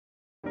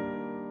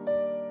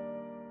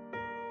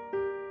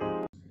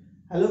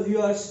Hello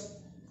viewers,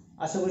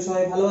 আশা করি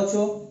সবাই ভালো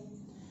আছো।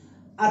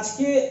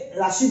 আজকে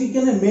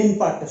রাশিবিজ্ঞানের মেইন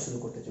পার্টটা শুরু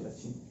করতে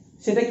চলেছি।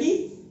 সেটা কি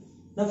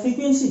না,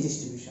 ফ্রিকোয়েন্সি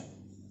ডিস্ট্রিবিউশন।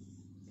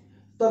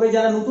 তবে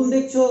যারা নতুন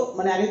দেখছো,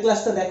 মানে আগের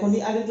ক্লাসটা দেখোনি,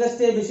 আগের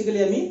ক্লাসে বেসিক্যালি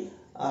আমি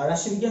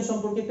রাশিবিজ্ঞান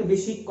সম্পর্কে একটা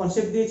বেসিক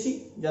কনসেপ্ট দিয়েছি।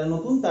 যারা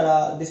নতুন তারা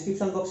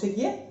ডেসক্রিপশন বক্সে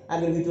গিয়ে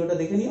আগের ভিডিওটা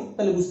দেখে নিও,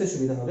 তাহলে বুঝতে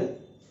সুবিধা হবে।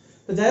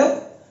 তো যাই হোক,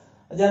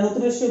 যারা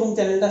নতুন এসছে এবং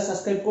চ্যানেলটা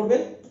সাবস্ক্রাইব করবে,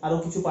 আরো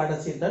কিছু পার্ট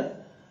আছে এটার।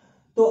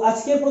 তো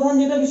আজকের প্রধান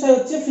যেটা বিষয়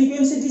হচ্ছে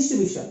ফ্রিকোয়েন্সি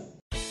ডিস্ট্রিবিউশন।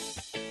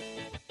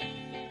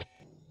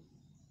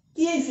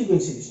 কি এই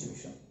ফ্রিকোয়েন্সি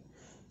ডিস্ট্রিবিউশন?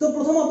 তো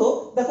প্রথমত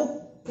দেখো,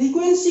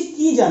 ফ্রিকোয়েন্সি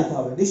কি জানতে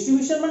হবে।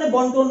 ডিস্ট্রিবিউশন মানে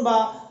বন্টন বা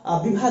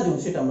বিভাজন,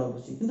 সেটা আমরা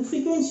বুঝি, কিন্তু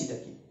ফ্রিকোয়েন্সিটা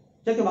কি,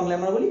 যাকে বাংলায়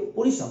আমরা বলি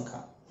পরিসংখ্যা।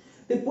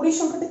 তো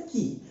পরিসংখ্যাটা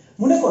কি?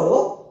 মনে করো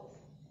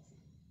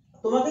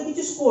তোমাকে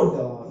কিছু স্কোর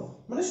দেওয়া হলো,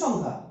 মানে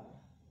সংখ্যা,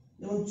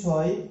 যেমন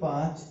 6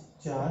 5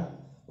 4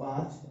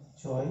 5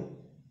 6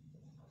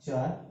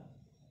 4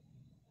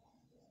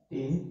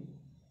 3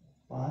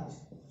 5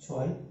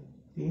 6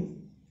 3,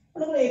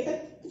 মনে করো এটা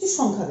কিছু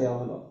সংখ্যা দেওয়া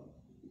হলো,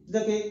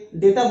 যাকে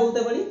ডেটা বলতে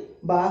পারি,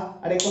 বা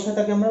আরেক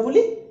কথাটাকে আমরা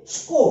বলি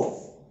স্কোর।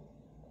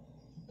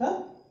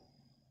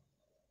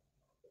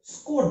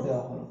 স্কোর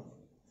দেওয়া হলো।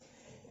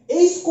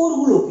 এই স্কোর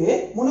গুলোকে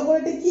মনে করো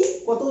এটা কি,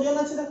 কতজন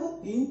আছে দেখো,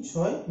 3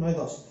 6 9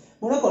 10।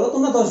 মনে করো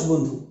তোমরা 10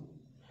 বন্ধু,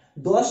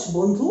 10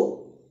 বন্ধু,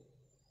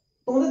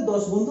 তোমাদের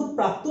 10 বন্ধুর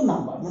প্রাপ্ত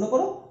নাম্বার। মনে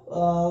করো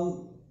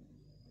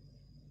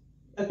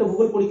একটা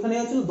ভূগোল পরীক্ষা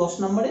নেওয়া ছিল 10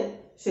 নম্বরে,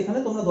 সেখানে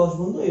তোমরা 10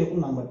 বন্ধু এরকম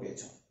নাম্বার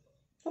পেয়েছো।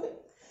 ওকে,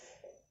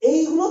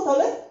 এইগুলো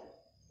তাহলে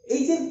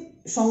এই যে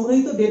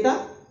সংগৃহীত ডেটা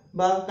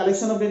বা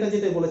কালেকশন অফ ডেটা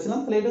যেটা বলেছিলাম,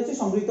 তাহলে এটা হচ্ছে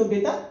সংগৃহীত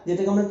ডেটা,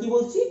 যেটাকে আমরা কি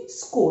বলছি,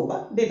 স্কোর বা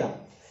ডেটা।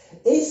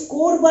 এই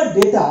স্কোর বা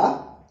ডেটা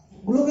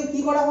গুলোকে কি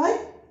করা হয়,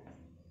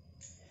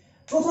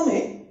 প্রথমে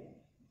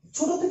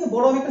ছোট থেকে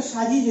বড় আমি একটা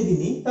সাজিয়ে যদি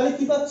নিই, তাহলে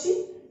কি পাচ্ছি,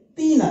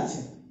 3 আছে,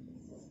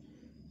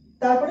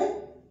 তারপরে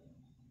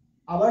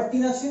আবার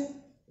 3 আছে,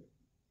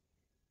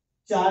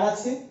 4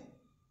 আছে,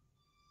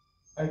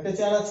 আরেকটা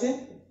 4 আছে,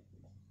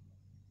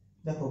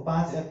 দেখো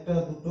 5 একটা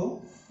দুটো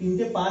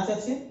তিনটে 5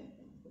 আছে,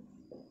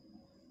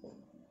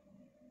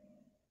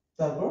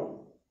 তারপর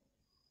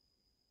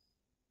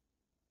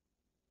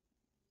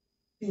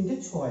 3টে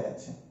 6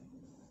 আছে।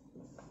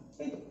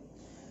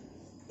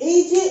 এই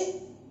যে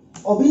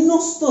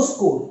অবিন্যস্ত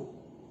স্কোর,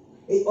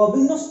 এই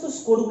অবিন্যস্ত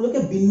স্কোর গুলোকে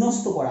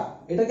বিন্যস্ত করা,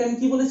 এটাকে আমি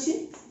কি বলেছি,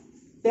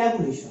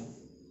 ট্যাবুলেশন।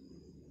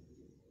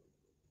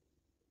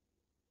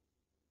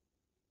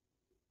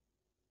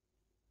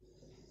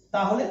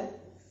 তাহলে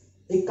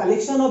এই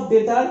কালেকশন অফ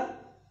ডেটার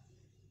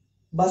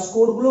বা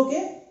স্কোর গুলোকে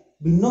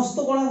বিন্যস্ত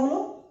করা হলো,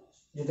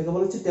 যেটাকে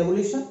বলা হচ্ছে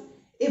ট্যাবুলেশন।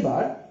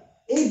 এবার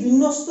এই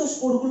বিন্যস্ত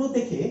স্কোর গুলো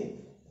থেকে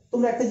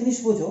তোমরা একটা জিনিস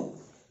বোঝো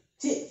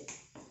যে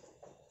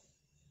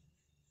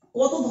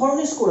কত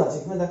ধরনের স্কোর আছে।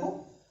 এখানে দেখো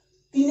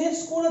 3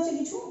 স্কোর আছে,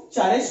 কিছু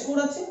 4 স্কোর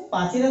আছে,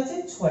 5 আছে,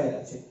 6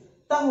 আছে।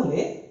 তাহলে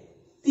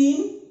 3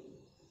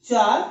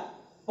 4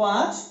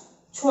 5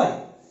 6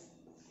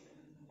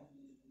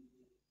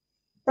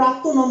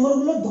 প্রাপ্ত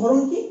নম্বরগুলোর ধরন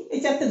কি, এই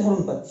 4টে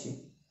ধরন পাচ্ছি।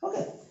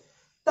 ওকে,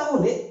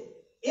 তাহলে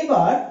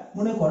এবার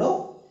মনে করো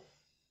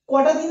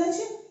কটা দিন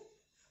আছে,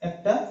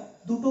 একটা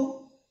দুটো,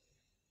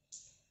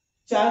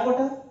 4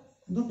 কটা,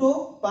 দুটো,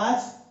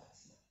 5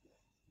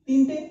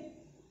 3টে,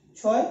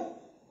 6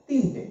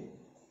 3টে।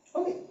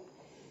 ওকে,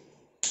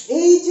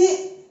 এই যে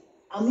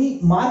আমি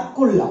মার্ক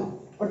করলাম,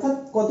 অর্থাৎ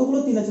কতগুলো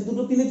 3 আছে,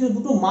 দুটো 3 আছে,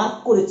 দুটো মার্ক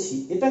করেছি,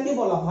 এটাকে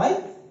বলা হয়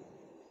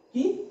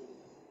কি,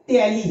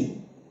 ট্যালি,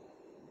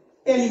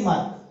 ট্যালি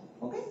মার্ক।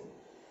 ওকে,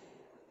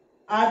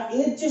 আর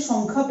এর যে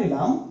সংখ্যা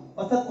পেলাম,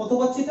 অর্থাৎ কত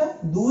পাচ্ছি, এটা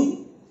 2,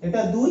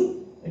 এটা 2,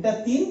 এটা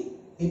 3,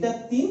 এটা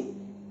 3,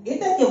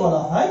 এটাকে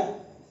বলা হয়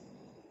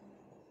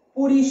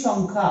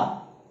পরিসংখ্যা।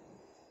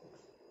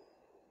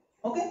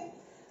 ওকে,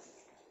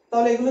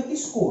 তাহলে এগুলো কি,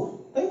 স্কোর,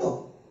 তাই তো?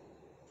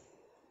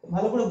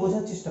 ভালো করে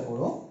বোঝার চেষ্টা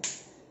করো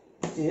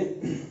যে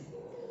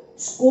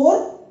স্কোর,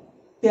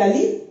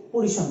 ট্যালি,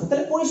 পরিসংখ্যা।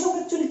 তাহলে পরিসংখ্যা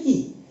অ্যাকচুয়ালি কি,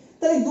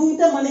 তাহলে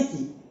দুইটা মানে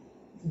কি,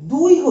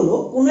 2 হলো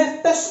কোন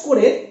একটা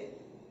স্কোরের,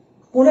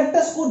 কোন একটা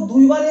স্কোর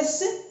 2 বার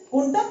এসছে,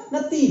 কোনটা না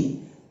 3,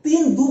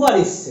 3 দুবার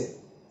এসছে,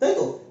 তাই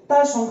তো,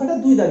 তার সংখ্যাটা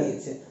 2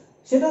 দাঁড়িয়েছে,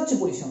 সেটা হচ্ছে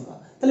পরিসংখ্যা।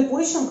 তাহলে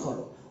পরিসংখ্যা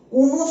হলো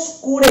কোন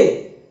স্কোরে,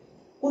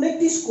 কোন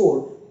একটি স্কোর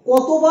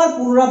কতবার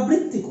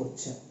পুনরাবৃত্তি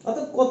করছে,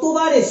 অর্থাৎ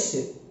কতবার এসছে,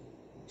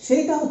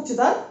 সেইটা হচ্ছে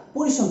তার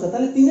পরিসংখ্যা।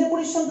 তাহলে 3 এর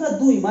পরিসংখ্যা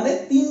 2, মানে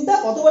 3টা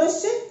কতবার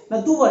এসছে না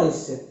 2বার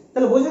এসছে।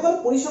 তাহলে বোঝা গেল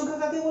পরিসংখ্যা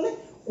কাকে বলে,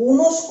 কোন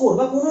স্কোর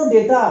বা কোন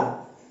ডেটার,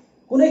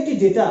 কোন একটি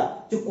ডেটা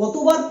যে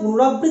কতবার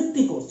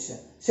পুনরাবৃত্তি করছে,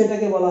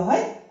 সেটাকে বলা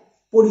হয়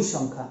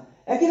পরিসংখ্যা।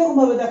 একই রকম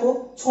ভাবে দেখো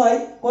 6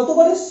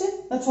 কতবার এসছে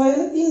না 6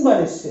 এখানে 3 বার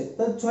এসছে,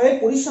 তাহলে 6 এর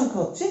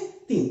পরিসংখ্যা হচ্ছে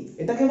 3,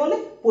 এটাকে বলে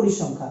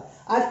পরিসংখ্যা।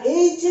 আর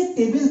এই যে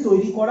টেবিল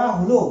তৈরি করা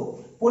হলো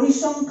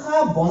পরিসংখ্যা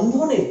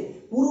বন্ধনে,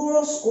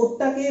 পুরো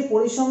স্কোরটাকে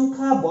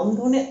পরিসংখ্যা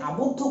বন্ধনে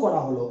আবদ্ধ করা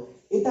হলো,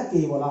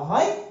 এটাকেই বলা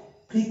হয়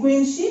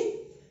ফ্রিকোয়েন্সি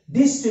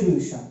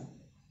ডিস্ট্রিবিউশন।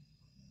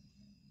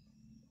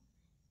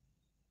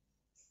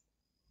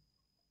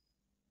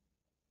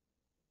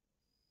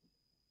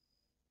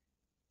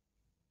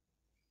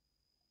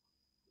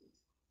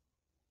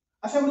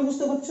 আশা করি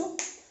বুঝতে পারছো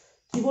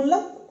কি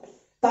বললাম।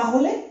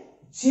 তাহলে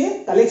যে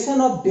কালেকশন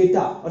অফ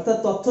ডেটা অর্থাৎ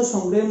তথ্য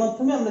সংগ্রহের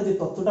মাধ্যমে আমরা যে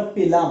তথ্যটা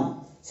পেলাম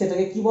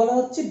সেটাকে কি বলা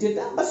হচ্ছে,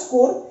 ডেটা বা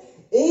স্কোর।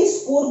 এই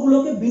স্কোর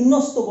গুলোকে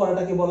বিন্যস্ত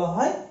করাটাকে বলা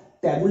হয়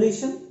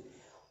ট্যাবুলেশন।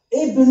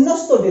 এই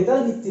বিন্যস্ত ডেটার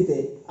ভিত্তিতে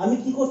আমি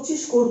কি করছি,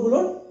 স্কোর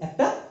গুলোর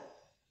একটা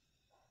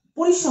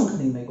পরিসংখ্যা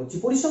নির্ণয় করছি।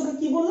 পরিসংখ্যা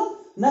কি বললাম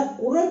না,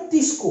 কোন একটি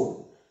স্কোর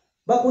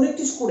বা কোন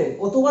একটি স্কোরে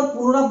কতবার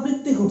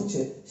পুনরাবৃত্তি ঘটছে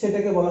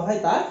সেটাকে বলা হয়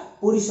তার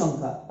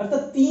পরিসংখ্যা।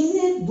 অর্থাৎ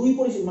 3-এর 2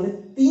 মানে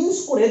 3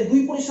 স্কোরের 2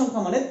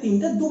 পরিসংখ্যা মানে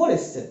 3টা দুবার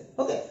এসছে।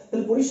 ওকে,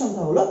 তাহলে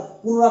পরিসংখ্যা হলো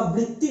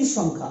পুনরাবৃত্তির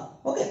সংখ্যা।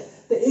 ওকে,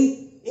 তো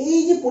এই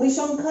যে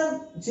পরিসংখ্যার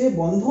যে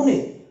বন্ধনে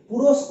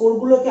পুরো স্কোর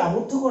গুলোকে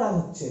আবদ্ধ করা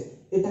হচ্ছে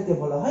এটাকে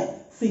বলা হয়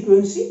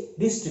ফ্রিকোয়েন্সি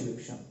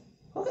ডিস্ট্রিবিউশন।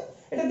 ওকে,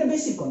 এটা একটা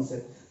বেসিক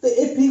কনসেপ্ট। তো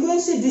এই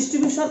ফ্রিকোয়েন্সি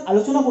ডিস্ট্রিবিউশন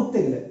আলোচনা করতে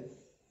গেলে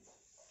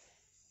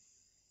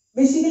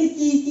বেসিক্যালি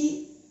কি কি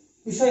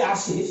বিষয়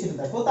আসে সেটা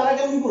দেখো। তার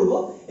আগে আমি বলবো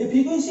এই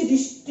ফ্রিকোয়েন্সি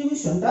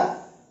ডিস্ট্রিবিউশনটা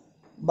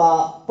বা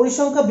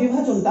পরিসংখ্যা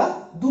বিভাজনটা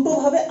দুটো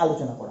ভাবে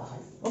আলোচনা করা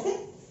হয়। ওকে,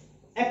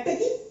 একটা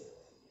কি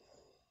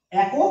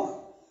একক,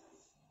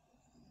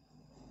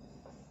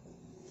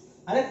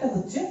 আরেকটা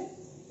হচ্ছে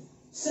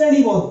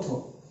শ্রেণীবদ্ধ।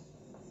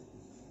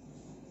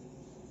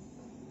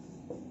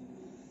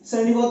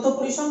 শ্রেণীবদ্ধ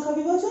পরিসংখ্যা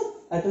বিভাজন,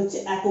 এটা হচ্ছে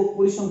একক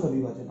পরিসংখ্যা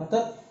বিভাজন,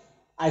 অর্থাৎ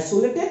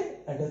আইসোলেটেড,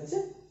 এটা হচ্ছে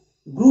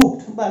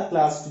গ্রুপড বা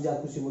ক্লাসড, যা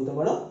খুশি বলতে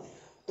পারো।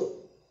 তো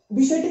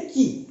বিষয়টা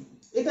কি,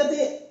 এটাতে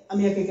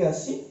আমি একে একে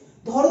আসছি।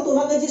 ধরো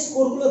তোমাকে যে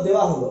স্কোর গুলো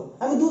দেওয়া হলো,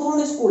 আমি দু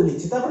ধরনের স্কোর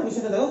লিখছি, তারপরে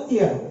বিষয়টা দেখো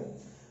ক্লিয়ার হবে।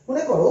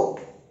 মনে করো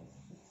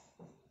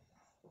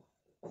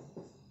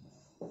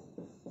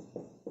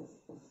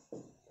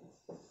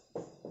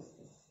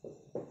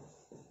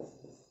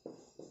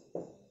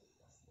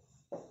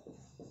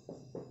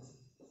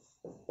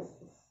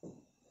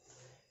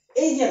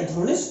এই যে এক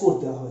ধরনের স্কোর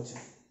দেওয়া হয়েছে,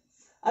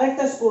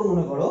 আরেকটা স্কোর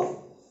মনে করো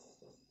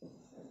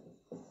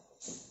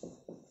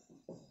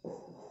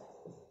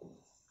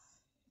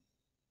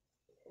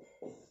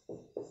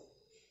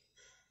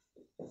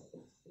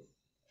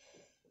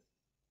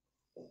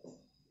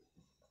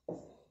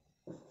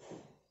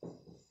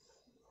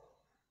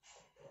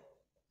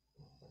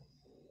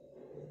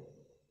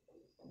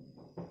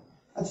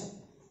আচ্ছা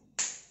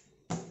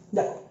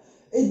দেখো,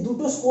 এই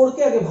দুটো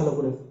স্কোরকে আগে ভালো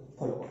করে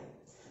ফলো করো।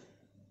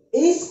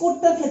 এই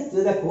স্কোরটার ক্ষেত্রে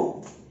দেখো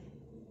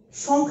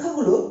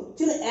সংখ্যাগুলো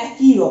যেন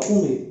একই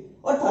রকমের,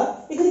 অর্থাৎ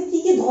এখানে কি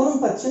কি ধরন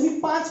পাচ্ছি, আমি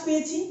 5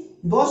 পেয়েছি,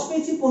 10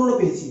 পেয়েছি, 15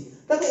 পেয়েছি।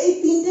 তাহলে এই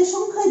তিনটে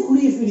সংখ্যায়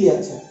ঘুরিয়ে ফিরিয়ে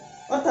আছে,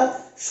 অর্থাৎ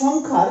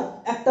সংখ্যার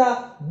একটা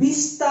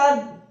বিস্তার,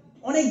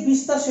 অনেক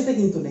বিস্তার সেটা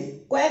কিন্তু নেই।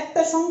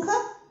 কয়েকটা সংখ্যা,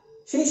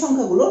 সেই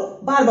সংখ্যাগুলো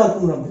বারবার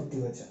পুনরাবৃত্তি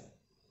হয়েছে,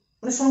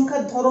 মানে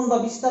সংখ্যার ধরন বা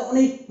বিস্তার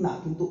অনেক না।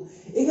 কিন্তু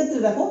এক্ষেত্রে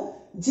দেখো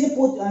যে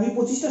আমি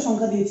 25টা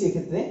সংখ্যা দিয়েছি,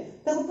 এক্ষেত্রে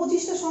দেখো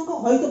 25টা সংখ্যা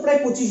হয়তো প্রায়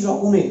 25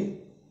 রকমের,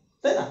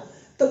 তাই না?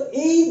 তো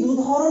এই দু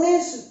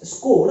ধরনের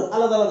স্কোর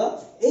আলাদা আলাদা,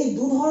 এই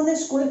দু ধরনের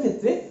স্কোরের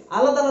ক্ষেত্রে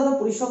আলাদা আলাদা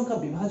পরিসংখ্যা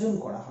বিভাজন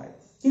করা হয়।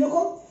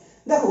 কিরকম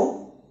দেখো,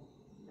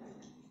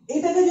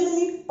 এটাকে যদি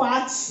আমি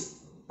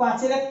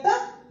 5-এর একটা,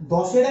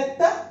 10-এর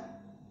একটা,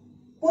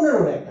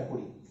 15-এর একটা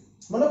করি,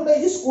 মনে করো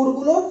এই যে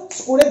স্কোরগুলো,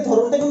 স্কোরের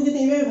ধরনটাকে আমি যদি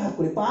এইভাবে ভাগ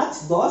করি 5,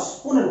 10,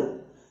 15,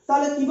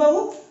 তাহলে কি পাবো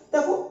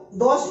দেখো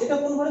 10 এটা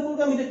কোন ঘরে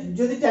পড়বে, আমি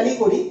যদি ট্যালি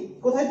করি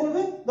কোথায়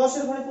পড়বে,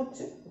 10-এর ঘরে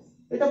পড়ছে।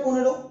 এটা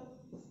 15,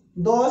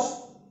 10,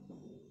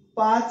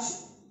 5,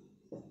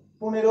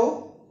 15,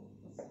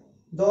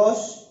 10,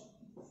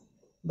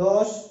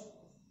 10,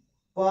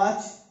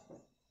 5,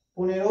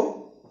 15,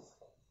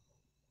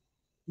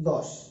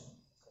 10।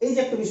 এই যে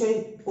একটা বিষয়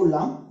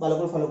করলাম, ভালো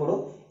করে ফলো করো।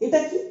 এটা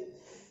কি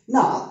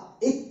না,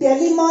 এই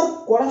ট্যালি মার্ক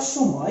করার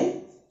সময়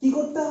কি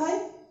করতে হয়,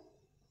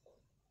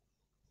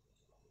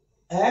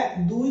 1,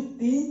 2,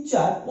 3,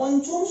 4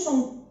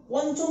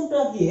 পঞ্চমটা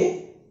দিয়ে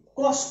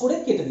ক্রস করে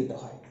কেটে দিতে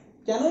হয়।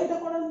 কেন এটা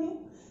করার নিয়ম,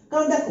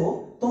 কারণ দেখো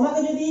তোমাকে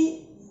যদি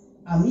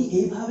আমি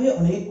এইভাবে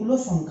অনেকগুলো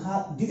সংখ্যা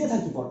দিতে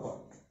থাকি পরপর,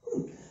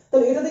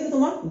 তাহলে এটা থেকে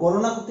তোমার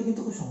গণনা করতে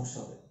কিন্তু খুব সমস্যা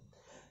হবে।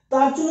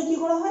 তার জন্য কি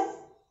করা হয়,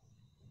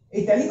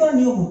 এই ট্যালি করার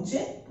নিয়ম হচ্ছে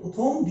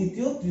প্রথম,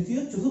 দ্বিতীয়, তৃতীয়,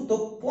 চতুর্থ,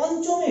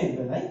 পঞ্চমের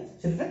বেলায়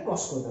সেটা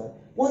ক্রস করতে হয়।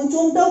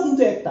 পঞ্চমটাও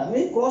কিন্তু একটা,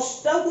 এই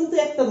ক্রসটাও কিন্তু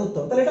একটা ধরতে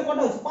হবে। তাহলে এটা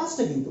কটা হচ্ছে,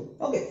 5টা কিন্তু।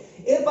 ওকে,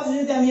 এর পাশে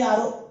যদি আমি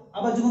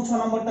আবার যখন 6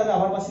 নম্বরটা হবে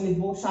আবার পাশে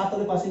লিখবো, 7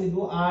 হলে পাশে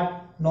লিখবো, 8,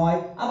 9,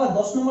 আবার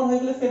 10 নম্বর হয়ে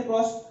গেলে ফের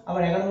ক্রস,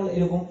 আবার 11 হলে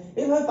এরকম,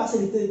 এইভাবে পাশে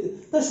লিখতে লিখতে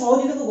তাহলে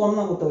সহজেই দেখো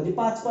গণনা করতে হবে যে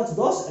 5, 5,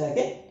 10 আর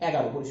 1,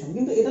 11 পরিসংখ্যা।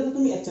 কিন্তু এটা তো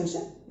তুমি এক চান্সে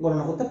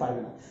গণনা করতে পারবে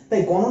না।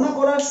 তাই গণনা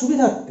করার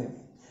সুবিধার্থে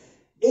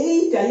এই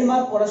ট্যালি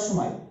মার্ক করার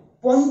সময়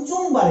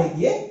পঞ্চম বারে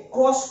গিয়ে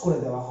ক্রস করে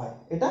দেওয়া হয়,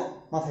 এটা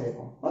মাথায়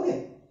রেখো। ওকে,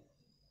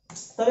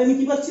 তাহলে আমি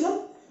কি পাচ্ছিলাম,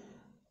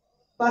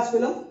 5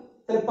 পেলাম,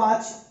 তাহলে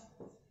 5,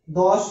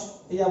 10,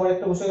 এই আবার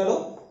একটা বসে গেল,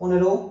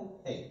 15,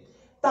 এই।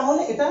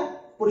 তাহলে এটা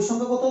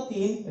পরিসংখ্যা কত,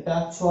 3, এটা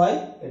 6,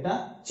 এটা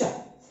 4।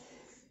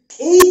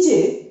 এই যে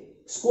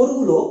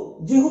স্কোরগুলো,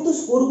 যেহেতু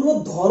স্কোরগুলোর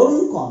ধরন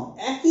কম,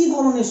 একই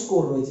ধরনের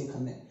স্কোর রয়েছে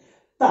এখানে,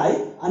 তাই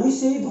আমি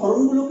সেই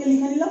ধরনগুলোকে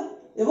লিখে নিলাম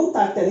এবং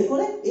তার ট্যালি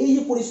করে এই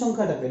যে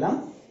পরিসংখ্যাটা পেলাম,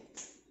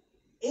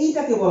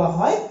 এইটাকে বলা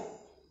হয়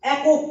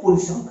একক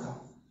পরিসংখ্যা।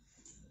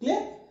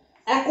 ক্লিয়ার?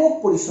 একক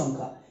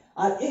পরিসংখ্যা।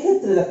 আর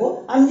এক্ষেত্রে দেখো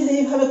আমি যদি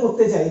এইভাবে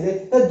করতে চাই যে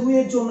 2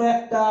 এর জন্য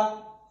একটা,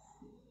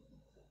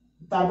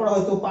 তারপর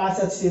হয়তো 5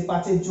 আছে,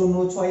 5 এর জন্য,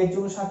 6 এর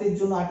জন্য, 7 এর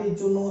জন্য, 8 এর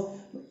জন্য,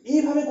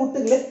 এইভাবে করতে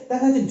গেলে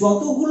দেখা যাচ্ছে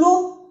যতগুলো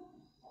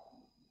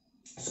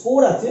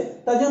স্কোর আছে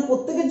তার জন্য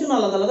প্রত্যেকের জন্য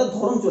আলাদা আলাদা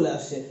ধরন চলে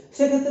আসছে।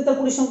 সেক্ষেত্রে তার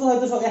পরিসংখ্যা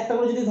হয়তো সব একটা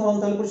করে যদি ধরন,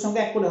 তাহলে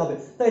পরিসংখ্যা 1 করে হবে,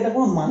 তাই এটা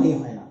কোনো মানেই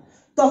হয় না।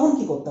 তখন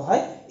কি করতে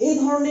হয়, এই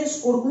ধরনের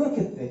স্কোরগুলোর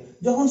ক্ষেত্রে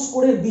যখন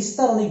স্কোরের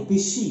বিস্তার অনেক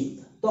বেশি,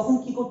 তখন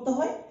কি করতে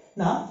হয়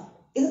না,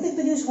 এটাতে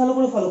একটা জিনিস ভালো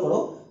করে ফলো করো।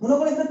 মনে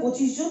করো এখানে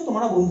 25 জন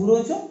তোমরা বন্ধু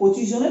রয়েছে,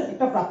 25 জনের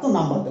একটা প্রাপ্ত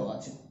নাম্বার দেওয়া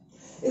আছে।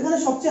 এখানে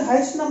সবচেয়ে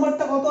হাইয়েস্ট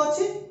নাম্বারটা কত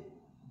আছে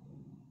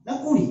না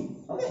 20,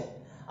 ওকে,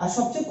 আর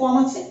সবচেয়ে কম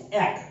আছে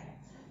 1।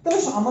 তাহলে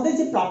আমাদের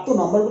যে প্রাপ্ত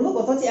নাম্বারগুলো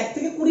কত আছে 1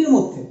 থেকে 20 এর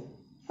মধ্যে,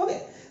 ওকে।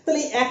 তাহলে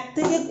এই 1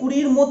 থেকে 20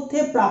 এর মধ্যে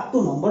প্রাপ্ত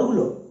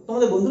নাম্বারগুলো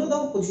তোমাদের বন্ধুরা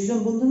দাও, 25 জন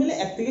বন্ধু মিলে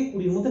 1 থেকে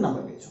 20 এর মধ্যে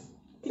নাম্বার পেয়েছো,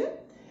 ঠিক আছে।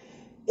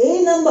 এই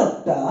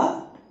নাম্বারটা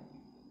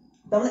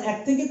তার মানে 1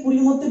 থেকে 20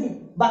 এর মধ্যে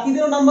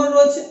বাকিদেরও নাম্বার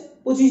রয়েছে,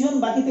 25 জন,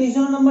 বাকি 23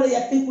 জনের নাম্বার এই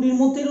 1 থেকে 20 এর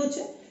মধ্যেই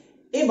রয়েছে।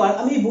 এবার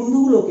আমি এই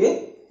বন্ধুগুলোকে,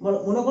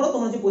 মনে করো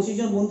তোমার যে 25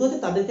 জন বন্ধু আছে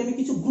তাদেরকে আমি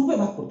কিছু গ্রুপে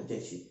ভাগ করতে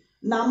চাইছি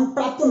নাম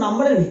প্রাপ্ত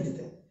নাম্বারের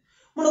ভিত্তিতে।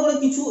 মনে করো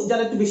কিছু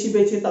যারা একটু বেশি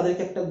পেয়েছে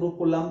তাদেরকে একটা গ্রুপ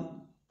করলাম,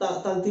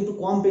 তার থেকে একটু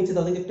কম পেয়েছে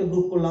তাদেরকে একটা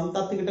গ্রুপ করলাম,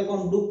 তার থেকে একটা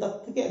কম গ্রুপ, তার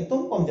থেকে একদম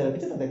কম যারা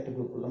পেয়েছে তাদের একটা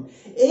গ্রুপ করলাম।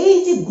 এই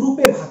যে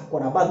গ্রুপে ভাগ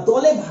করা বা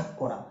দলে ভাগ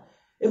করা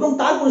এবং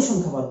তার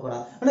পরিসংখ্যা বার করা,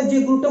 মানে যে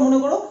গ্রুপটা মনে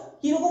করো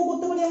কিরকম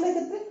করতে পারি আমরা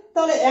ক্ষেত্রে,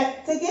 তাহলে 1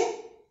 থেকে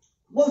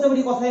বলতে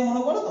পারি, কথাই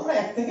মনে করো তোমরা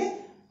 1 থেকে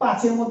 5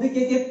 এর মধ্যে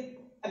কে কে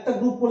একটা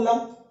গ্রুপ করলাম,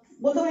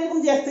 বলতে পারি এরকম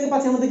যে 1 থেকে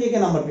 5 এর মধ্যে কে কে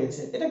নাম্বার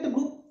পেয়েছে, এটা একটা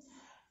গ্রুপ।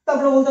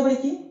 তারপরে বলতে পারি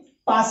কি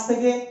 5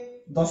 থেকে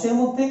 10 এর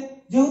মধ্যে,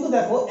 যেহেতু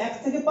দেখো 1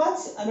 থেকে 5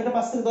 আমি এটা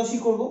 5 থেকে 10ই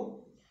করব।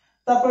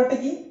 তারপর এটা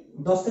কি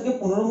 10 থেকে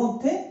 15 এর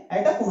মধ্যে,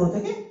 এটা 15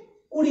 থেকে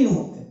 20 এর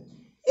মধ্যে।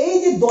 এই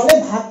যে দলে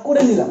ভাগ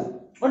করে নিলাম,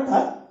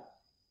 অর্থাৎ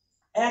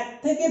 1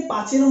 থেকে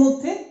 5 এর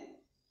মধ্যে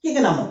কে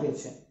কে নাম্বার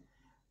পেয়েছে,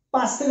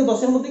 5 থেকে 10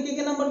 এর মধ্যে কে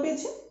কে নাম্বার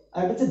পেয়েছে, আর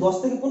এটা হচ্ছে 10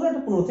 থেকে 15,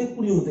 এটা 15 থেকে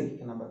 20 এর মধ্যে কে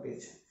কে নাম্বার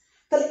পেয়েছে।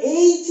 তাহলে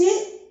এই যে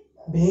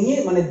ভেঙে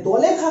মানে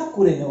দলে ভাগ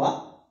করে নেওয়া,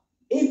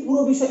 এই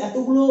পুরো বিষয়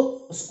এতগুলো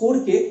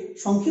স্কোরকে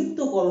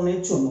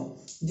সংক্ষিপ্তকরণের জন্য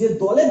যে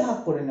দলে ভাগ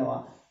করে নেওয়া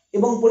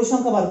এবং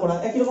পরিসংখ্যা বার করা,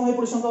 একই রকম ভাবে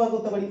পরিসংখ্যা বার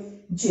করতে পারি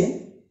যে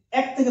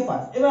 1 থেকে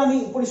 5। এবার আমি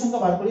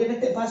পরিসংখ্যা বার করি, এটা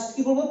ফার্স্ট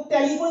কি করব,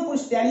 ট্যালি করে।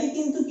 ট্যালি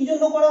কিন্তু কি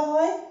জন্য করা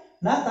হয়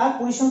না, তার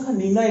পরিসংখ্যা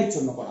নির্ণয়ের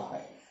জন্য করা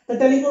হয়। তো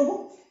ট্যালি করব,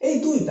 এই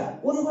দুইটা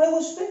কোন ঘরে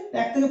বসবে,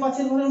 1 থেকে 5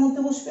 এর ঘরের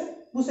মধ্যে বসবে,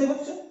 বুঝতে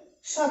পারছো।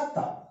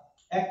 7টা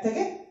 1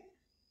 থেকে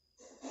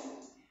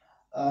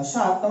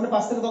 7, তাহলে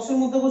 5 থেকে 10 এর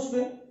মধ্যে বসবে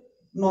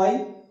 9,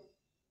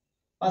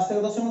 5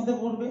 থেকে 10 এর মধ্যে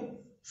পড়বে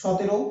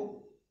 17,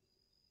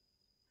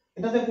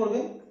 এটাতে পড়বে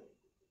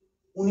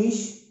 19,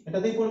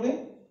 এটাতেই পড়বে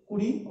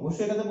 20,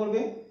 অবশ্যই এটাতে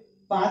পড়বে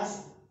 5,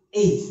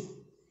 8।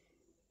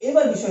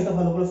 এবার বিষয়টা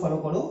ভালো করে ফলো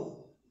করো,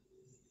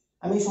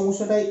 আমি এই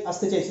সমস্যাটাই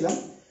আসতে চাইছিলাম।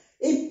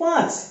 এই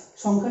 5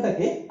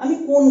 সংখ্যাটাকে আমি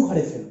কোন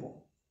ঘরে ফেলবো,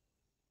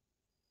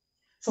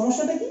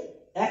 সমস্যাটা কি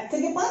 1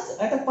 থেকে 5,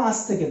 একটা 5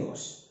 থেকে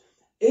 10।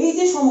 এই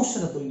যে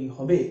সমস্যাটা তৈরি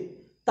হবে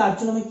তার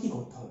জন্য আমি কি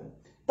করতে হবে,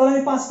 তাহলে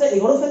আমি 5টা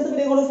 11 ফেলতে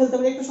পারি, 11 ফেলতে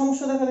পারি, একটা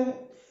সমস্যা দেখা দেবে।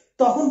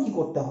 তখন কি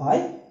করতে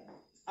হয়,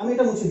 আমি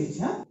এটা মুছে দিচ্ছি,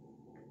 হ্যাঁ।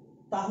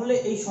 তাহলে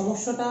এই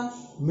সমস্যাটা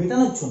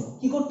মেটানোর জন্য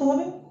কি করতে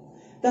হবে,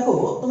 দেখো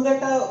তোমরা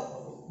একটা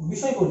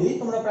বিষয় বলি,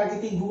 তোমরা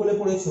প্রাকৃতিক ভূগোলে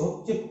পড়েছো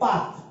যে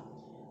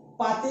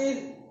পাতের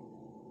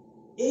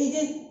এই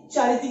যে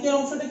চারিদিকের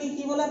অংশটাকে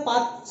কি বলা হয়,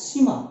 পাত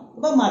সীমা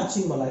বা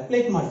মার্জিন বলা হয়,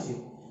 প্লেট মার্জিন।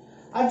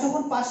 আর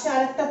যখন পাশে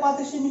আরেকটা পাত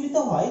এসে মিলিত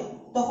হয়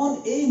তখন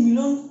এই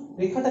মিলন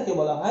রেখাটাকে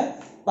বলা হয়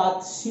পাত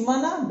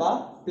সীমানা বা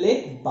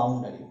প্লেট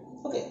বাউন্ডারি,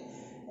 ওকে।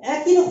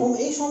 একই রকম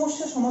এই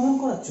সমস্যার সমাধান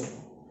করার জন্য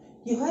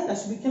কি হয়,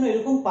 রাশিবিজ্ঞানে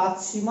এরকম পাত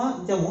সীমা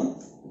যেমন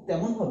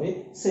তেমন ভাবে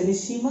শ্রেণী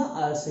সীমা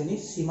আর শ্রেণী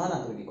সীমানা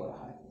তৈরি করা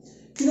হয়।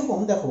 কিরকম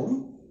দেখো,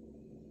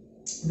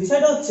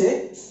 বিষয়টা হচ্ছে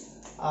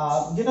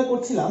যেটা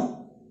করছিলাম,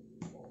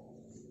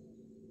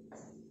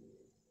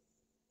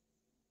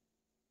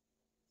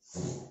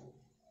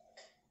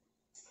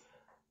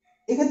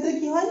 এক্ষেত্রে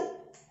কি হয়,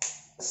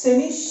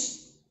 শ্রেণী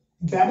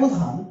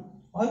ব্যবধান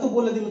হয়তো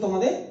বলে দিল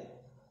তোমাদের,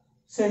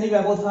 শ্রেণী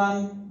ব্যবধান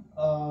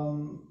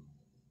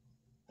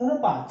ধরো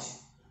 5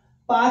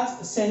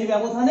 শ্রেণী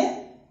ব্যবধানে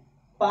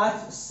 5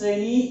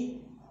 শ্রেণী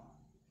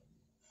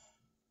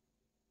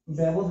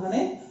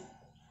ব্যবধানে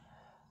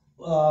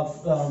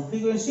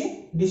ফ্রিকোয়েন্সি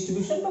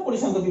ডিস্ট্রিবিউশন বা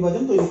পরিসংখ্যা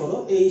বিভাজন তৈরি করো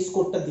এই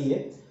স্কোরটা দিয়ে।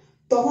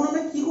 তখন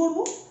আমরা কি করব,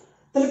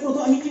 তাহলে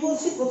প্রথম আমি কি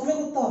বলছি, প্রথমে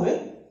করতে হবে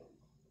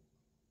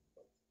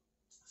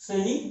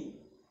শ্রেণী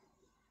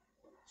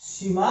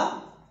সীমা,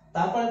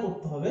 তারপরে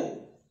করতে হবে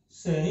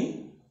শ্রেণী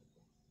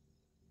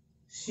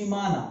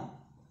সীমানা,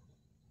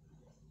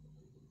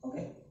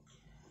 ওকে।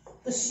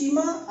 তো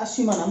সীমা আর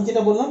সীমানা আমি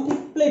যেটা বললাম ঠিক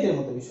প্লেটের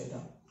মতো বিষয়টা।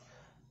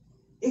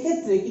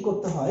 এক্ষেত্রে কি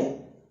করতে হয়,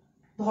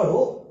 ধরো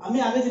আমি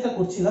আগে যেটা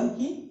করছিলাম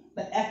কি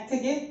 1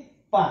 থেকে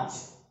 5,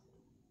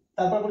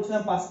 তারপর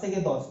করছিলাম 5 থেকে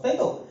 10, তাই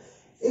তো।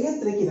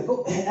 এক্ষেত্রে কি দেখো,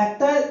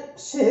 একটা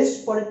শেষ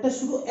পরেরটা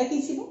শুরু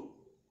একই ছিল।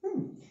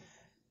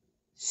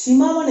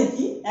 সীমা মানে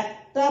কি,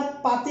 একটা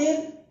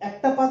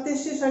পাতের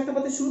শেষ আর একটা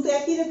পাতের শুরু তো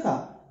একই রেখা,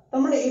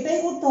 তার মানে এটাই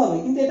করতে হবে,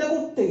 কিন্তু এটা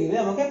করতে গেলে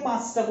আমাকে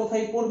 5টা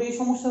কোথায় পড়বে এই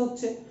সমস্যা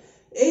হচ্ছে।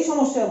 এই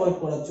সমস্যা অ্যাভয়েড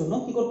করার জন্য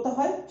কি করতে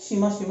হয়,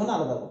 সীমানা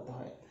আলাদা করতে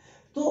হয়।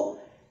 তো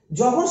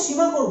যখন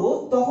সীমা করব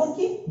তখন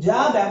কি যা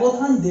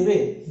ব্যবধান দেবে,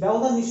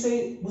 ব্যবধান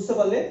নিশ্চয়ই বুঝতে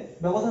পারলে,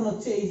 ব্যবধান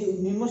হচ্ছে এই যে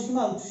নিম্ন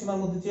সীমা আর উচ্চ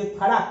সীমার মধ্যে যে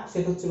ফারাক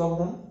সেটা হচ্ছে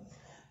ব্যবধান।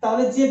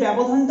 তাহলে যে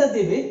ব্যবধানটা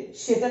দেবে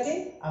সেটাকে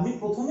আমি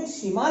প্রথমে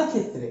সীমার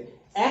ক্ষেত্রে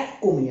 1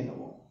 কমিয়ে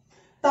নেব।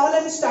 তাহলে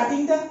আমি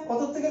স্টার্টিংটা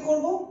কত থেকে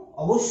করব,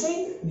 অবশ্যই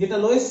যেটা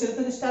লোয়েস্ট সেটা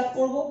থেকে স্টার্ট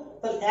করব।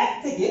 তাহলে 1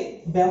 থেকে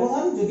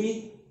ব্যবধান যদি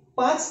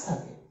 5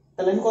 থাকে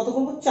তাহলে আমি কত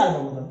করব, 4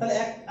 ব্যবধান। তাহলে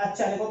 1 আর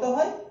 4 কত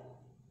হয়,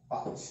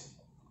 5,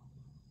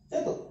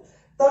 তাই তো?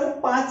 তাহলে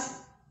 5।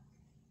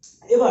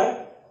 এবার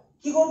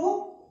কি করব,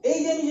 এই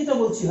যে আমি যেটা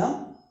বলছিলাম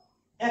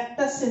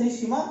একটা শ্রেণী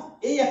সীমা,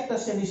 এই একটা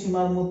শ্রেণী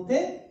সীমার মধ্যে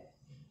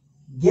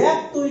গ্যাপ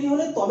তৈরি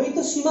হলে তবেই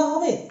তো সীমা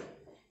হবে।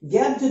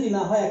 গ্যাপ যদি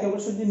না হয়,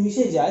 একেবারে যদি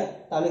মিশে যায়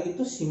তাহলে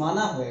কিন্তু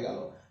সীমানা হয়ে গেল।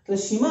 তাহলে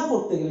সীমা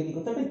করতে গেলে কি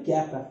করতে হবে,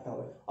 গ্যাপ রাখতে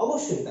হবে,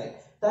 অবশ্যই তাই।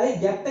 তাই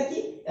গ্যাপটা কি,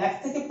 1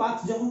 থেকে 5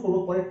 যখন করবো,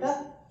 পরেরটা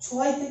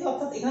 6 থেকে,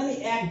 অর্থাৎ এখানে আমি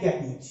 1 গ্যাপ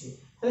নিচ্ছি।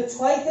 তাহলে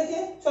 6 থেকে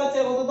 6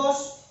 4 কত, 10।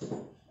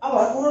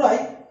 আবার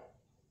পুনরায়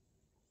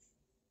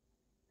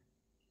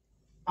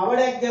আবার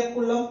 1 গ্যাপ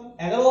করলাম,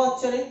 11 আর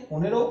 4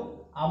 15,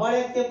 আবার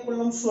 1 গ্যাপ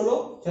করলাম, 16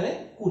 4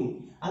 20।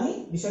 আমি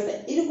বিষয়টা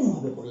এরকম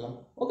ভাবে করলাম,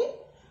 ওকে?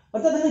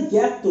 অর্থাৎ আমি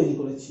গ্যাপ তৈরি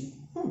করেছি।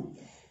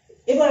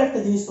 এবার একটা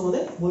জিনিস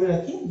তোমাদের বলে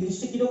রাখি,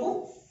 জিনিসটা কিরকম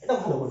এটা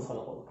ভালো করে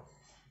ফলো করো।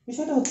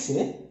 বিষয়টা হচ্ছে,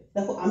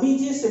 দেখো আমি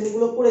যে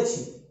শ্রেণীগুলো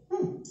করেছি,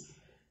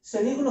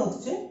 শ্রেণীগুলো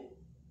হচ্ছে,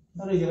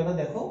 ধরো এই জায়গাটা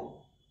দেখো,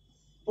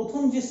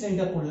 প্রথম যে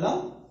শ্রেণীটা করলাম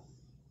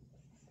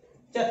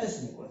 4টে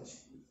শ্রেণী করেছি।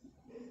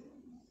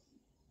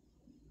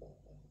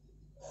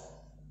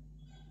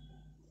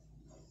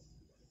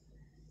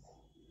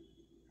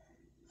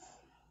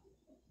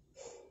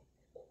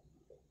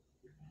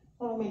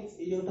 আমি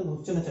এই জায়গাটা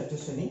ধরছে না, 4টে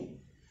শ্রেণী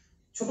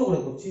ছোট করে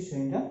করছি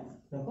শ্রেণীটা।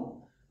 দেখো,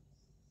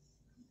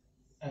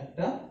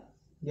 একটা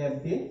গ্যাপ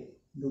দিয়ে,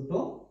 দুটো,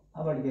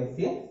 আবার গ্যাপ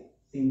দিয়ে,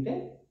 তিনটে,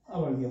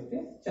 আবার গ্যাপ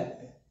দিয়ে,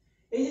 4টে।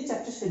 এই যে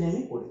 4টে শ্রেণী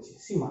আমি করেছি।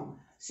 সীমা,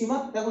 সীমা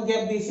দেখো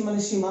গ্যাপ দিয়েছি মানে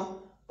সীমা।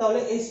 তাহলে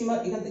এই সীমা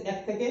এখান থেকে 1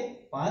 থেকে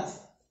 5,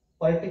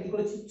 পরেরটা কি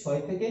করেছি 6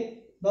 থেকে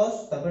 10,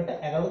 তারপরটা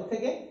 11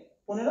 থেকে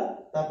 15,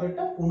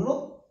 তারপরটা 15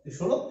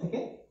 16 থেকে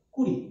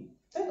 20,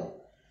 তাই তো?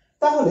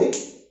 তাহলে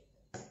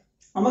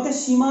আমাকে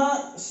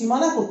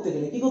সীমানা করতে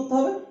গেলে কি করতে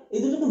হবে, এই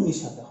দুটোকে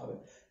মিশাতে হবে।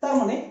 তার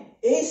মানে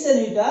এই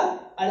শ্রেণীটা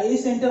আর এই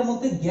শ্রেণীটার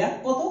মধ্যে গ্যাপ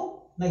কত,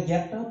 না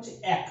গ্যাপটা হচ্ছে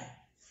 1।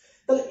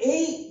 তাহলে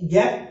এই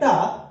গ্যাপটা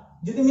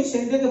যদি আমি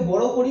শ্রেণীটাকে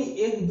বড় করি,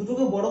 এই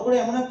দুটোকে বড় করে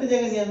এমন একটা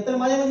জায়গায় নিয়ে আসবো,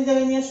 তাহলে মাঝামাঝি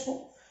জায়গায় নিয়ে আসবো।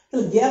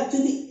 তাহলে গ্যাপ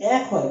যদি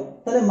 1 হয়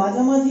তাহলে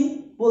মাঝামাঝি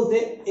বলতে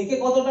একে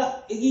কতটা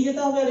এগিয়ে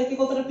যেতে হবে আর একে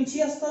কতটা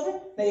পিছিয়ে আসতে হবে,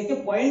 না একে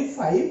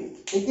 0.5,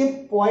 একে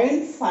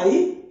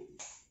 0.5,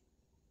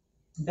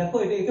 দেখো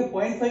এটা একে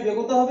 0.5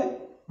 এগোতে হবে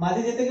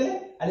মাঝে যেতে গেলে,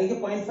 আর একে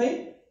 0.5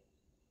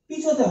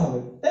 পিছোতে হবে,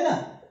 তাই না?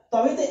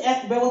 তবেই তো 1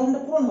 ব্যবধানটা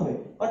পূরণ হবে।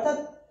 অর্থাৎ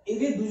এই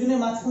যে দুজনের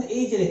মাঝখানে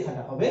এই যে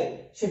রেখাটা হবে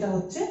সেটা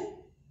হচ্ছে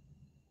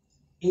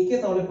একে,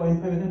 তাহলে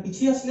 0.5 এখানে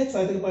পিছিয়ে আসলে,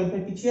 6 থেকে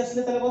 0.5 পিছিয়ে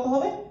আসলে তাহলে কত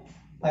হবে,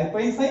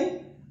 5.5,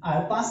 আর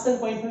 5 থেকে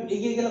 0.5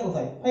 এগিয়ে গেলে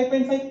কোথায়,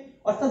 5.5,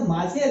 অর্থাৎ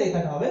মাঝে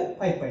রেখাটা হবে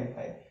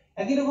 5.5।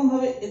 একই রকম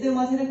ভাবে এদের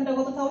মাঝে রেখাটা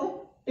কত হবে,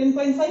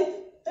 10.5,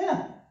 তাই না?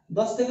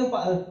 10 থেকে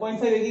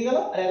 0.5 এগিয়ে গেল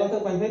আর 11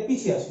 থেকে 0.5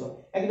 পিছিয়ে আসলো।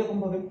 একই রকম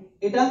ভাবে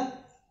এটা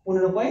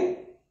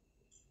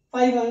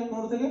 15.5 হবে,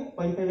 15 থেকে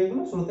 0.5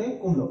 এগুলো 16 থেকে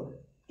কমলো।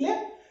 ক্লিয়ার?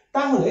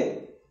 তাহলে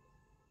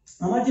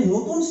আমার যে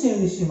নতুন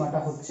শ্রেণীর সীমাটা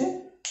হচ্ছে,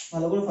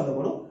 ভালো করে ফলো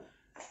করো,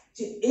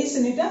 যে এই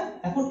শ্রেণীটা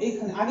এখন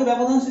এইখানে, আগে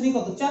ব্যবধান শ্রেণী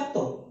কত 4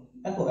 তো,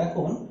 দেখো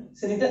এখন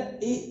শ্রেণীটা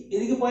এই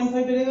এদিকে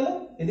 0.5 বেড়ে গেল,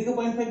 এদিকে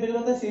 0.5 বেড়ে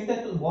গেল, তাহলে শ্রেণীটা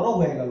একটু বড়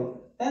হয়ে গেল,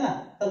 তাই না?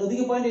 তাহলে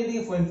ওদিকে পয়েন্ট,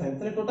 এদিকে 0.5,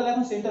 তাহলে টোটাল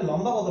এখন শ্রেণীটা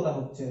লম্বা কতটা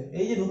হচ্ছে,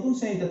 এই যে নতুন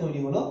শ্রেণীটা তৈরি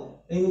হলো,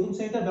 এই নতুন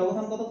শ্রেণীটার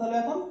ব্যবধান কত তাহলে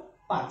এখন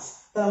 5।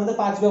 তাহলে আমাদের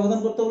 5 ব্যবধান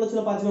করতে বলেছিল,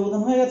 5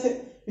 ব্যবধান হয়ে গেছে।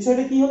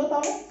 বিষয়টা কি হলো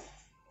তাহলে,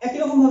 একই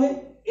রকম ভাবে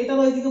এটাও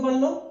এদিকে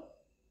বাড়লো,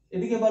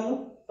 এদিকে বাড়লো,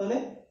 তাহলে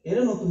এর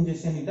নতুন যে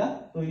শ্রেণীটা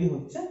তৈরি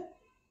হচ্ছে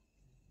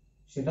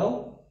সেটাও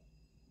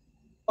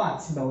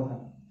 5 ব্যবধান।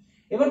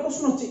 এবার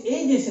প্রশ্ন হচ্ছে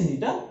এই যে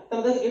শ্রেণীটা,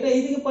 তাহলে দেখো এটা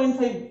এইদিকে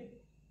 0.5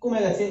 কমে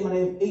গেছে, মানে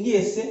এগিয়ে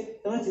এসছে,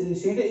 তাহলে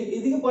শ্রেণীটা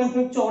এইদিকে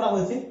 0.5 চওড়া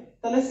হয়েছে,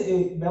 তাহলে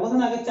ব্যবধান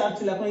আগে 4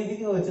 ছিল, এখন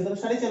এইদিকে হয়েছে, তাহলে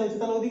 4.5 হয়েছে,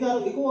 তাহলে ওইদিকে আরো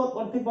একটু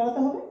অর্ধেক বাড়াতে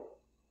হবে।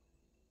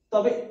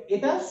 তবে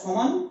এটা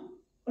সমান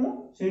হলো,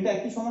 শ্রেণীটা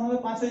একই সমান হবে,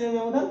 5 হয়ে যাবে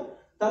ব্যবধান।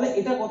 তাহলে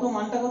এটা কত,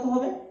 মানটা কত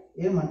হবে,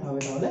 এর মানটা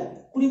হবে তাহলে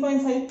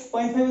 20.5,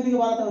 0.5 এদিকে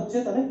বাড়াতে হচ্ছে,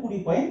 তাহলে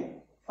 20.5,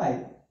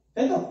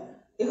 তাই তো?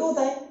 একেও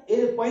তাই,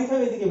 এর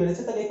 0.5 এদিকে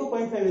বেড়েছে, তাহলে একেও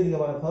 0.5 এদিকে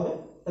বাড়াতে হবে,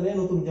 তাহলে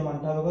নতুন যে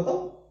মানটা হবে কত,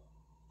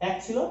 1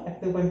 ছিল, 1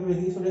 থেকে 0.5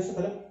 এদিকে চলে এসেছে,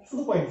 তাহলে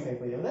শুধু 0.5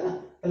 হয়ে যাবে, তাই না?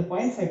 তাহলে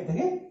 0.5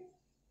 থেকে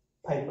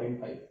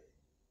 5.5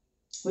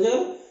 বুঝে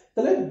গেল।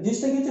 তাহলে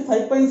জিনিসটা কি হচ্ছে,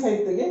 5.5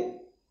 থেকে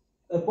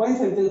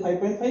 0.5 থেকে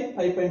 5.5,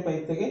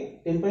 5.5 থেকে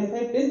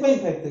 10.5,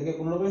 10.5 থেকে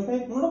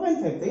 15.5,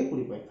 15.5 থেকে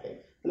 20.5।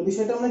 তাহলে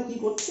বিষয়টা আমরা কি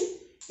করছি,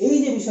 এই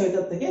যে বিষয়টা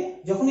থেকে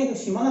যখনই একটা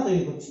সীমানা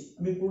তৈরি করছি,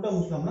 আমি পুরোটা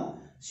বুঝলাম না,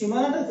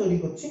 সীমানাটা তৈরি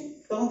করছি,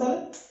 তখন তাহলে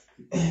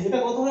এটা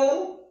কত হয়ে গেল,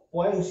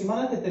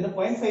 সীমানার ক্ষেত্রে এটা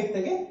 0.5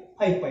 থেকে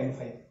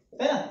 5.5,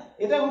 তাই না?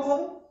 এটা কত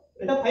হবে,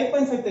 এটা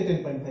 5.5 থেকে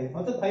 10.5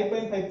 অর্থাৎ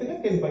 5.5 থেকে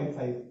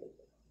 10.5।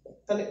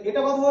 তাহলে এটা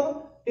কত হলো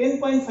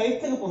 10.5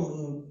 থেকে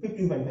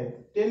 15.5,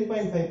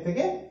 10.5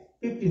 থেকে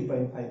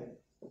 15.5।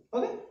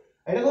 ওকে,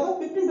 এটা কত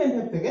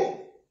 15.5 থেকে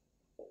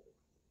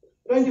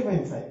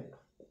 20.5।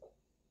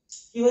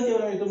 কি হয়েছে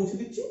এবার আমি এটা মুছে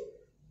দিচ্ছি।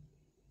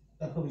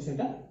 দেখো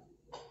বিষয়টা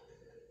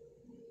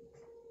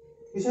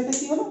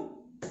কি হলো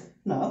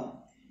না,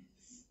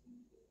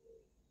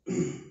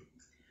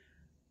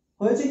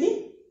 হয়েছে কি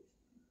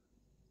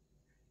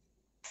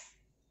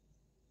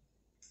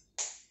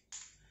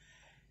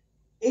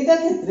এটার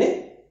ক্ষেত্রে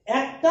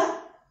একটা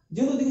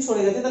যেহেতু দিকে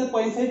সরে গেছে তাহলে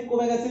 0.5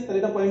 কমে গেছে, তাহলে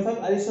এটা 0.5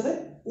 আর এর সাথে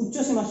উচ্চ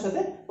সীমার সাথে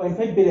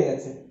 0.5 বেড়ে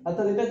গেছে,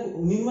 অর্থাৎ এটা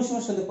নিম্ন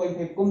সীমার সাথে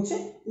 0.5 কমছে,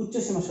 উচ্চ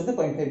সীমার সাথে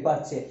 0.5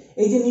 বাড়ছে।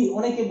 এই যে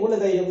অনেকে বলে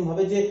দেয় এরকম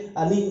ভাবে যে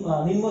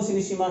নিম্ন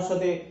শ্রেণী সীমার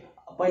সাথে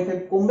 0.5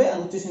 কমবে আর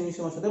উচ্চ শ্রেণী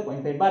সীমার সাথে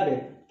 0.5 বাড়বে,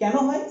 কেন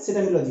হয় সেটা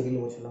আমি লজিক্যালি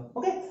বলছিলাম।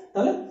 ওকে,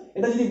 তাহলে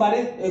এটা যদি বাড়ে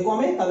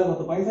কমে তাহলে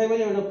কত 0.5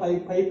 হয়ে যাবে, এটা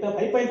 5টা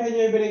 5.5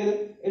 যাবে বেড়ে গেলে,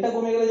 এটা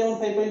কমে গেলে যেমন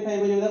 5.5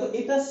 হয়ে যাবে। দেখো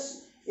এটা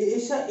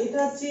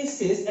হচ্ছে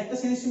শেষ, একটা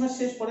শ্রেণী সীমার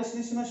শেষ, পরের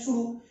শ্রেণী সীমার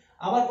শুরু,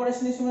 আবার পরের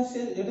শ্রেণী সীমার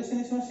শেষ, এটা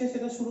শ্রেণী সীমার শেষ,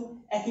 এটা শুরু,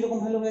 একই রকম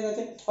ভ্যালু হয়ে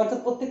গেছে, অর্থাৎ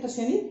প্রত্যেকটা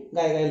শ্রেণী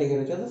গায়ে গায়ে লেগে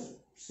রয়েছে, অর্থাৎ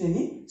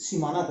শ্রেণী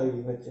সীমানা তৈরি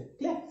হচ্ছে।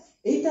 ক্লিয়ার?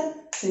 এইটা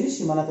শ্রেণী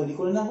সীমানা তৈরি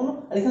করে নেওয়া হলো,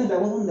 আর এখানে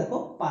ব্যবধান দেখো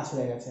 5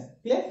 হয়ে গেছে।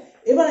 ক্লিয়ার?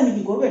 এবার আমি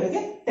কি করব, এটাকে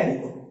ট্যালি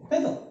করব, তাই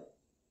তো?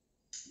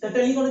 তা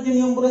ট্যালি করার যে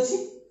নিয়ম বলেছি,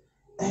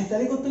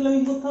 ট্যালি করতে হলে আমি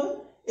কি করতে হবে,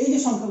 এই যে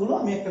সংখ্যাগুলো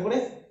আমি একটা করে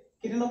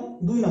কেটে নেব।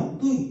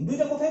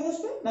 2টা কোথায়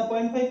বসবে না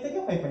 0.5 থেকে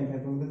 5.5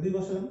 এর মধ্যে 2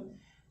 বসালাম।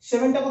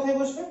 7টা কোথায়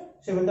বসবে,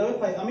 7টা হবে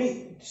 5। আমি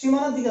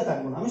সীমানার দিকে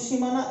তাকাবো না, আমি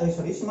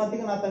সীমার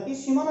দিকে না তাকিয়ে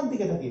সীমানার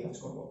দিকে তাকিয়ে কাজ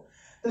করব।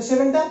 তাহলে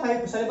 7টা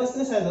 5.5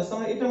 থেকে 10.5, তার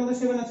মানে এটার মধ্যে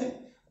 7 আছে।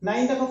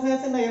 9টা কোথায়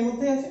আছে, না এর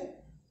মধ্যেই আছে।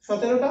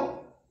 17টা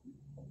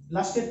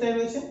লাস্টেরটাই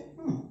রয়েছে,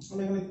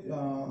 আমরা এখানে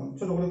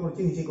ছোট করে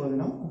করছি, নিচে করে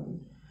দিলাম।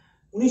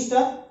 19টা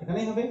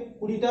এখানেই হবে,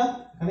 20টা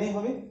এখানেই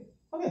হবে।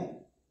 ওকে,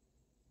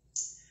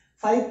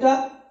 5টা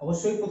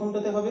অবশ্যই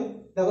প্রথমটাতে হবে।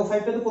 দেখো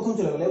 5টাতে প্রথম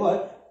চলে গেল। এবার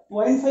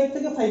 0.5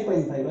 থেকে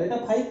 5.5, এটা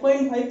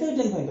 5.5 থেকে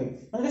 10.5,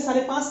 মানে এটা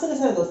 5.5 থেকে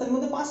 10.5, তার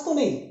মধ্যে 5 তো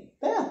নেই,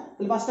 তাই না?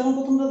 তাহলে 5টা এখন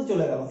প্রথমটাতে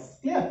চলে গেল।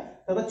 ক্লিয়ার?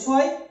 তারপর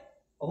 6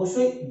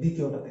 অবশ্যই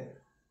দ্বিতীয়টাতে,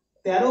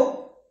 13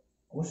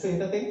 অবশ্যই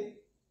এটাতে,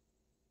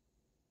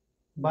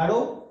 12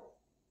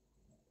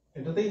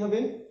 এটাতেই হবে,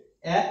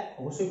 1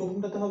 অবশ্যই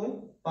প্রথমটাতে হবে,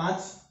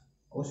 5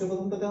 অবশ্যই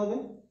প্রথমটাতে হবে,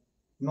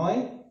 9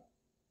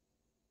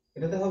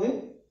 এটাতে হবে,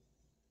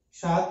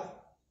 7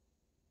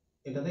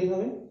 এটাতেই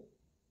হবে,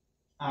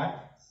 8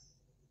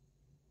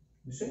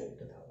 অবশ্যই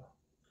এটাতে হবে।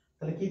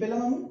 তাহলে কি পেলাম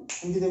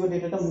আমি যদি এবার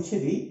ডেটাটা মুছে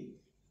দিই,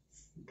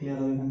 ক্লিয়ার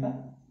হবে এখানটা,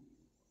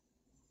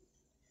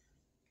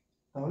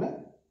 তাহলে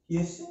কি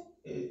এসছে,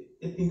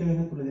 এই 3টা আমি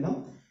এখানে তুলে দিলাম।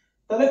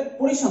 তাহলে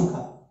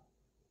পরিসংখ্যা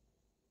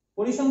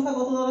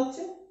কত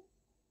দাঁড়াচ্ছে,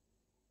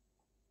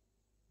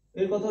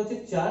 এর কথা হচ্ছে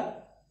 4,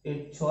 এর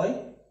 6,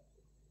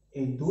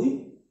 এর 2,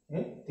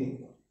 এর 3।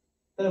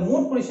 তাহলে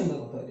মোট পরিসংখ্যা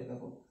কত হয়েছে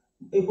দেখো,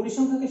 এই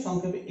পরিসংখ্যাকে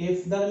সংক্ষেপে f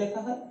দ্বারা লেখা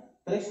হয়।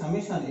 তাহলে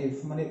সামেশন f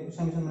মানে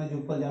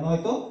যোগফল জানো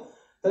হয়তো,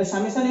 তাহলে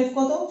সামেশন f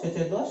কত, 4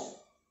 4 10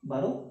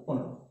 12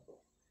 15।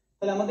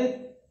 তাহলে আমাদের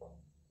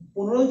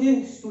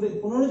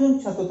 15 জন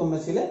ছাত্র তোমরা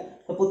ছিলে,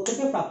 তো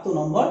প্রত্যেকে প্রাপ্ত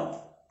নম্বর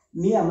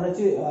নিয়ে আমরা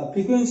যে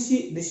ফ্রিকোয়েন্সি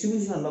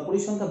ডিস্ট্রিবিউশন বা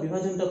পরিসংখ্যা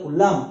বিভাজনটা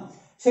করলাম,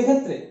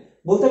 সেক্ষেত্রে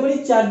বলতে পারি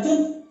 4 জন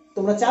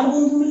তোমরা 4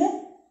 বন্ধু মিলে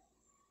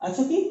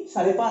আছো কি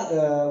 5.5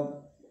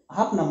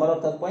 হাফ নাম্বার,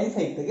 অর্থাৎ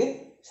 0.5 থেকে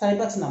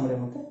 5.5 নাম্বারের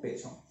মধ্যে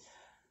পেয়েছো।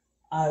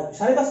 আর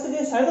 5.5 থেকে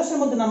 10.5 এর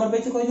মধ্যে নাম্বার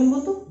পেয়েছে কয়জন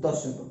বন্ধু, 10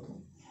 জন বন্ধু।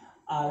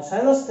 আর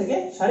 10.5 থেকে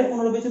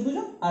 15.5 পেয়েছে 2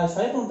 জন, আর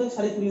 15.5 থেকে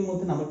 20.5 এর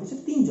মধ্যে নাম্বার পেয়েছে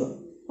 3 জন।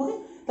 ওকে,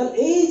 তাহলে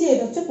এই যে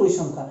এটা হচ্ছে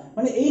পরিসংখ্যা,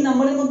 মানে এই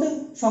নাম্বারের মধ্যে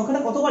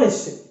সংখ্যাটা কতবার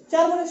এসেছে,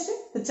 4 বার এসেছে,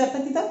 তো 4টা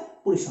কি তার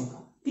পরিসংখ্যা।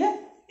 ক্লিয়ার?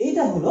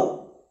 এইটা হলো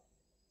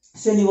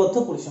শ্রেণীবদ্ধ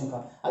পরিসংখ্যা।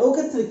 আর ও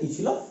ক্ষেত্রে কি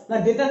ছিল না,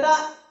 ডেটাটা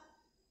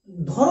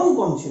ধরন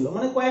কম ছিল,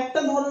 মানে কয়েকটা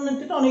ধরনের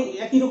ডেটা অনেক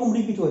একই রকম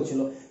রিপিট হয়েছিল,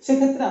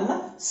 সেক্ষেত্রে আমরা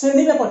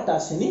শ্রেণী ব্যাপারটা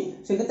আসেনি,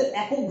 সেক্ষেত্রে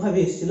একক ভাবে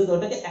এসেছিল, তো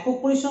এটাকে একক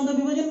পরিসংখ্যা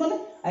বিভাজন বলে।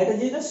 আর এটা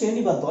যেটা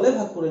শ্রেণী বা দলে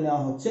ভাগ করে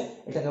নেওয়া হচ্ছে,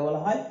 এটাকে বলা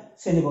হয়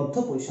শ্রেণীবদ্ধ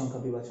পরিসংখ্যা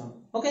বিভাজন।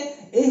 ওকে,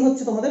 এই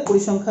হচ্ছে তোমাদের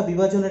পরিসংখ্যা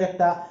বিভাজনের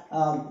একটা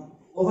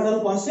ওভারঅল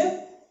কনসেপ্ট।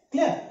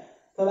 ক্লিয়ার?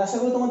 তাহলে আশা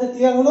করি তোমাদের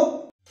ক্লিয়ার হলো।